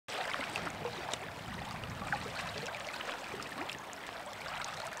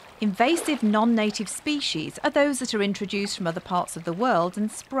Invasive non-native species are those that are introduced from other parts of the world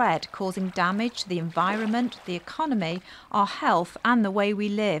and spread, causing damage to the environment, the economy, our health and the way we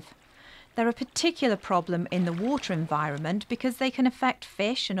live. They're a particular problem in the water environment because they can affect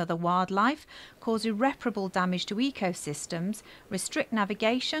fish and other wildlife, cause irreparable damage to ecosystems, restrict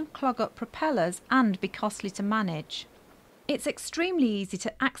navigation, clog up propellers and be costly to manage. It's extremely easy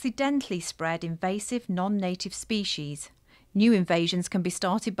to accidentally spread invasive non-native species. New invasions can be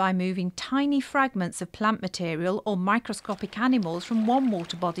started by moving tiny fragments of plant material or microscopic animals from one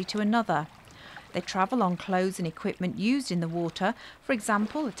water body to another. They travel on clothes and equipment used in the water, for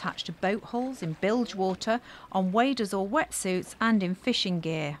example attached to boat hulls, in bilge water, on waders or wetsuits and in fishing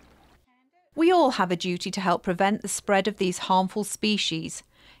gear. We all have a duty to help prevent the spread of these harmful species.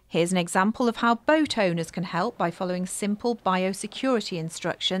 Here's an example of how boat owners can help by following simple biosecurity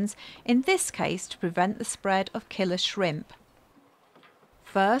instructions, in this case to prevent the spread of killer shrimp.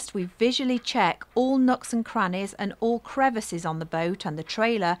 First, we visually check all nooks and crannies and all crevices on the boat and the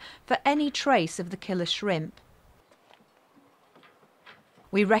trailer for any trace of the killer shrimp.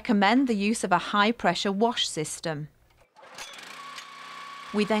 We recommend the use of a high-pressure wash system.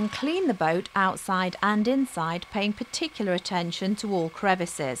 We then clean the boat outside and inside, paying particular attention to all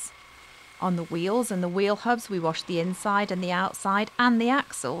crevices. On the wheels and the wheel hubs, we wash the inside and the outside and the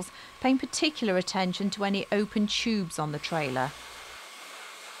axles, paying particular attention to any open tubes on the trailer.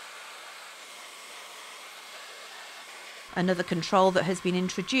 Another control that has been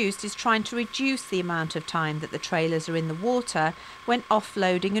introduced is trying to reduce the amount of time that the trailers are in the water when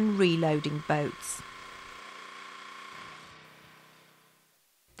offloading and reloading boats.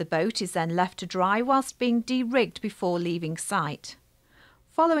 The boat is then left to dry whilst being de-rigged before leaving site.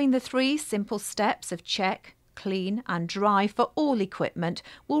 Following the 3 simple steps of check, clean and dry for all equipment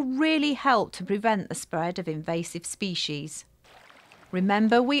will really help to prevent the spread of invasive species.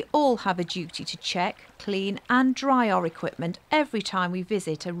 Remember, we all have a duty to check, clean and dry our equipment every time we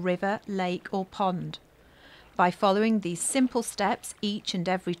visit a river, lake or pond. By following these simple steps each and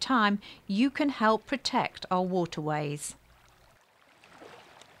every time, you can help protect our waterways.